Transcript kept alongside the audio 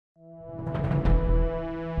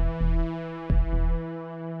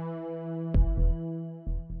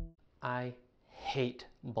hate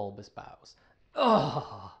bulbous bows.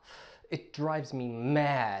 Ugh! It drives me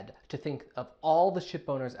mad to think of all the ship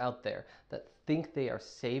owners out there that think they are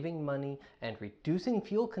saving money and reducing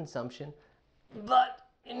fuel consumption, but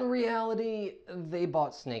in reality, they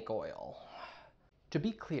bought snake oil. To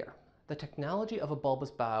be clear, the technology of a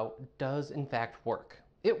bulbous bow does in fact work.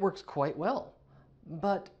 It works quite well.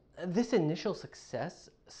 But this initial success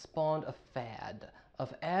spawned a fad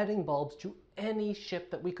of adding bulbs to any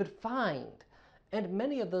ship that we could find. And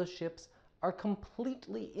many of those ships are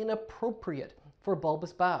completely inappropriate for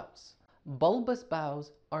bulbous bows. Bulbous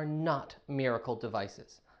bows are not miracle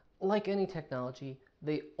devices. Like any technology,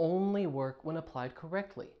 they only work when applied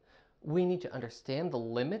correctly. We need to understand the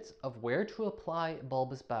limits of where to apply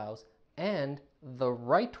bulbous bows and the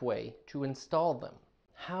right way to install them.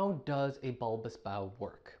 How does a bulbous bow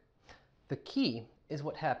work? The key is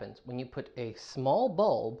what happens when you put a small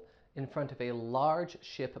bulb in front of a large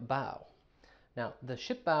ship bow. Now, the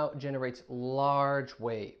ship bow generates large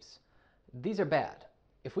waves. These are bad.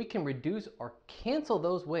 If we can reduce or cancel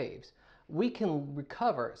those waves, we can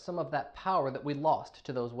recover some of that power that we lost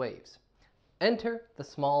to those waves. Enter the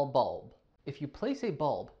small bulb. If you place a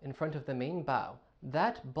bulb in front of the main bow,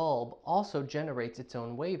 that bulb also generates its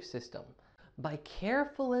own wave system. By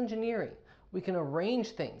careful engineering, we can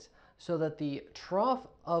arrange things so that the trough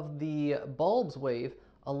of the bulb's wave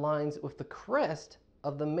aligns with the crest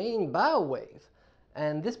of the main bow wave,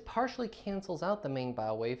 and this partially cancels out the main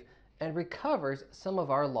bow wave and recovers some of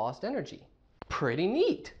our lost energy. Pretty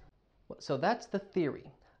neat! So that's the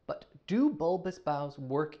theory. But do bulbous bows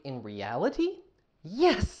work in reality?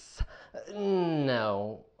 Yes!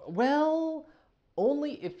 No. Well,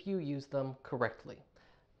 only if you use them correctly.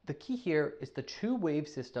 The key here is the two wave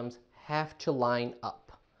systems have to line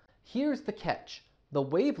up. Here's the catch. The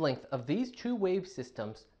wavelength of these two wave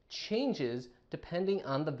systems changes depending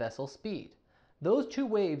on the vessel speed. Those two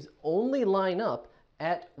waves only line up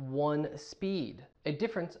at one speed. A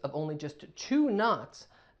difference of only just 2 knots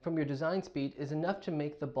from your design speed is enough to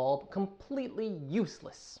make the bulb completely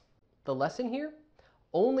useless. The lesson here?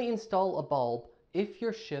 Only install a bulb if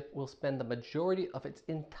your ship will spend the majority of its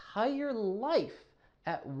entire life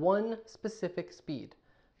at one specific speed.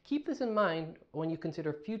 Keep this in mind when you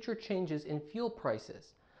consider future changes in fuel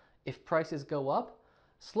prices. If prices go up,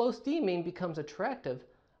 slow steaming becomes attractive,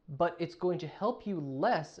 but it's going to help you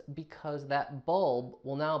less because that bulb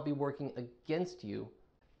will now be working against you.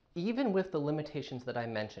 Even with the limitations that I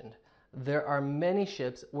mentioned, there are many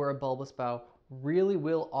ships where a bulbous bow really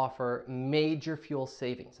will offer major fuel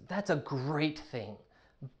savings. That's a great thing,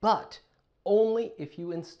 but only if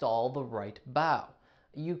you install the right bow.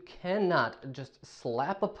 You cannot just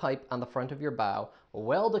slap a pipe on the front of your bow,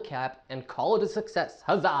 weld a cap, and call it a success.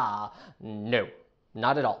 Huzzah! No,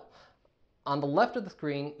 not at all. On the left of the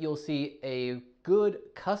screen, you'll see a good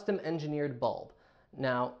custom engineered bulb.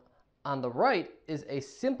 Now, on the right is a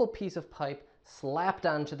simple piece of pipe slapped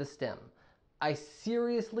onto the stem. I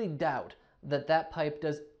seriously doubt that that pipe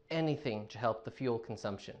does anything to help the fuel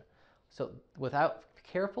consumption. So without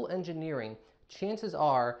careful engineering, chances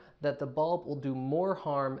are that the bulb will do more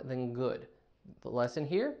harm than good. The lesson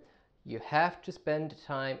here, you have to spend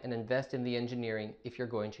time and invest in the engineering if you're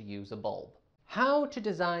going to use a bulb. How to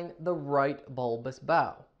design the right bulbous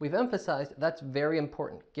bow. We've emphasized that's very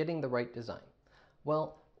important, getting the right design.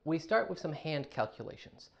 Well, we start with some hand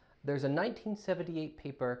calculations. There's a 1978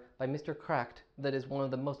 paper by Mr. Kracht that is one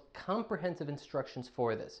of the most comprehensive instructions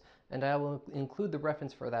for this, and I will include the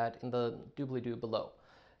reference for that in the doobly-doo below.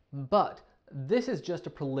 But this is just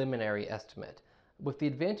a preliminary estimate. With the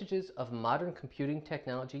advantages of modern computing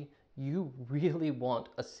technology, you really want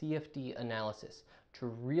a CFD analysis to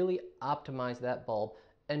really optimize that bulb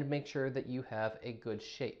and make sure that you have a good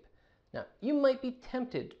shape. Now, you might be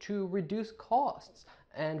tempted to reduce costs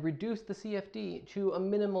and reduce the CFD to a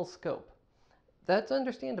minimal scope. That's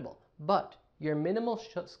understandable, but your minimal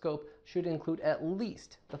scope should include at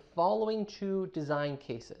least the following 2 design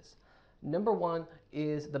cases. Number 1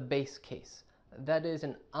 is the base case. That is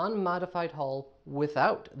an unmodified hull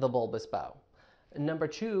without the bulbous bow. Number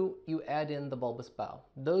 2, you add in the bulbous bow.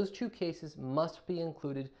 Those 2 cases must be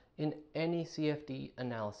included in any CFD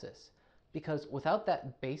analysis, because without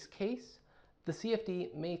that base case, the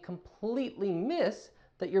CFD may completely miss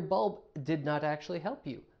that your bulb did not actually help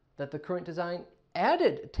you, that the current design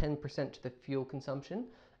added 10% to the fuel consumption,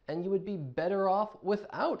 and you would be better off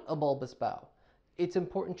without a bulbous bow. It's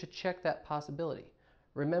important to check that possibility.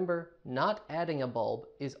 Remember, not adding a bulb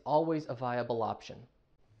is always a viable option.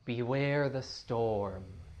 Beware the storm.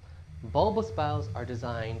 Bulbous bows are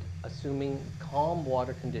designed assuming calm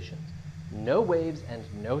water conditions. No waves and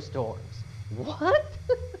no storms. What?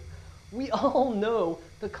 We all know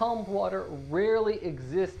the calm water rarely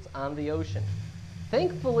exists on the ocean.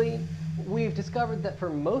 Thankfully, we've discovered that for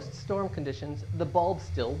most storm conditions, the bulb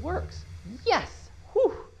still works. Yes!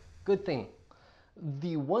 Whew! Good thing.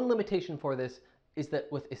 The one limitation for this is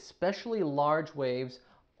that with especially large waves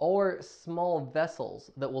or small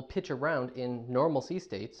vessels that will pitch around in normal sea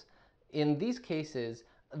states, in these cases,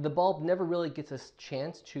 the bulb never really gets a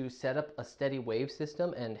chance to set up a steady wave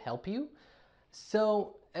system and help you.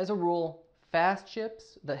 So, as a rule, fast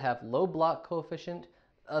ships that have low block coefficient,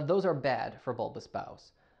 those are bad for bulbous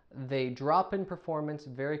bows. They drop in performance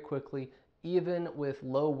very quickly, even with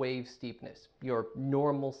low wave steepness, your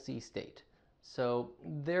normal sea state. So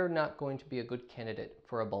they're not going to be a good candidate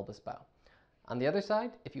for a bulbous bow. On the other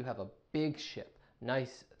side, if you have a big ship,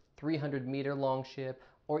 nice 300-meter long ship,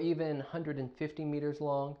 or even 150 meters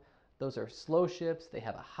long, those are slow ships, they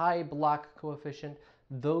have a high block coefficient,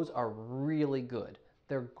 those are really good.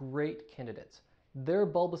 They're great candidates. Their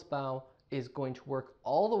bulbous bow is going to work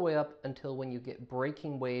all the way up until when you get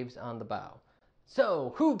breaking waves on the bow.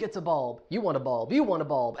 So, who gets a bulb? You want a bulb, you want a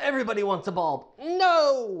bulb, everybody wants a bulb.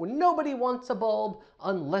 No! Nobody wants a bulb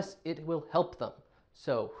unless it will help them.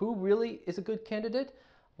 So, who really is a good candidate?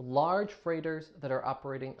 Large freighters that are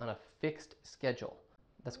operating on a fixed schedule.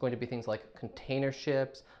 That's going to be things like container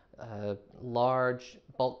ships, large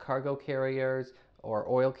bulk cargo carriers, or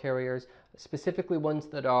oil carriers, specifically ones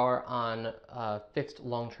that are on fixed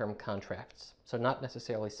long-term contracts, so not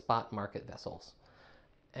necessarily spot market vessels.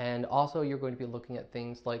 And also you're going to be looking at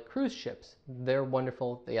things like cruise ships. They're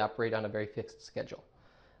wonderful, they operate on a very fixed schedule.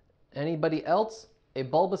 Anybody else? A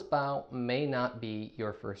bulbous bow may not be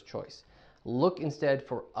your first choice. Look instead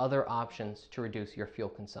for other options to reduce your fuel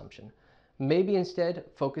consumption. Maybe instead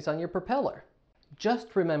focus on your propeller.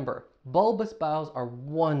 Just remember, bulbous bows are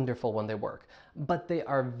wonderful when they work, but they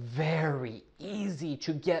are very easy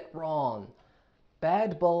to get wrong.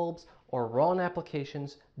 Bad bulbs or wrong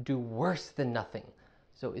applications do worse than nothing.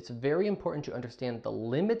 So it's very important to understand the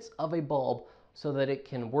limits of a bulb so that it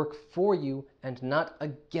can work for you and not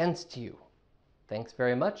against you. Thanks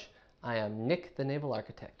very much. I am Nick, the Naval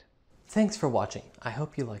Architect. Thanks for watching. I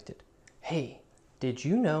hope you liked it. Hey, did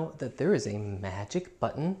you know that there is a magic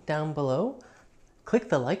button down below? Click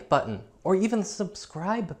the like button or even the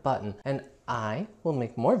subscribe button and I will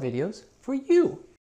make more videos for you.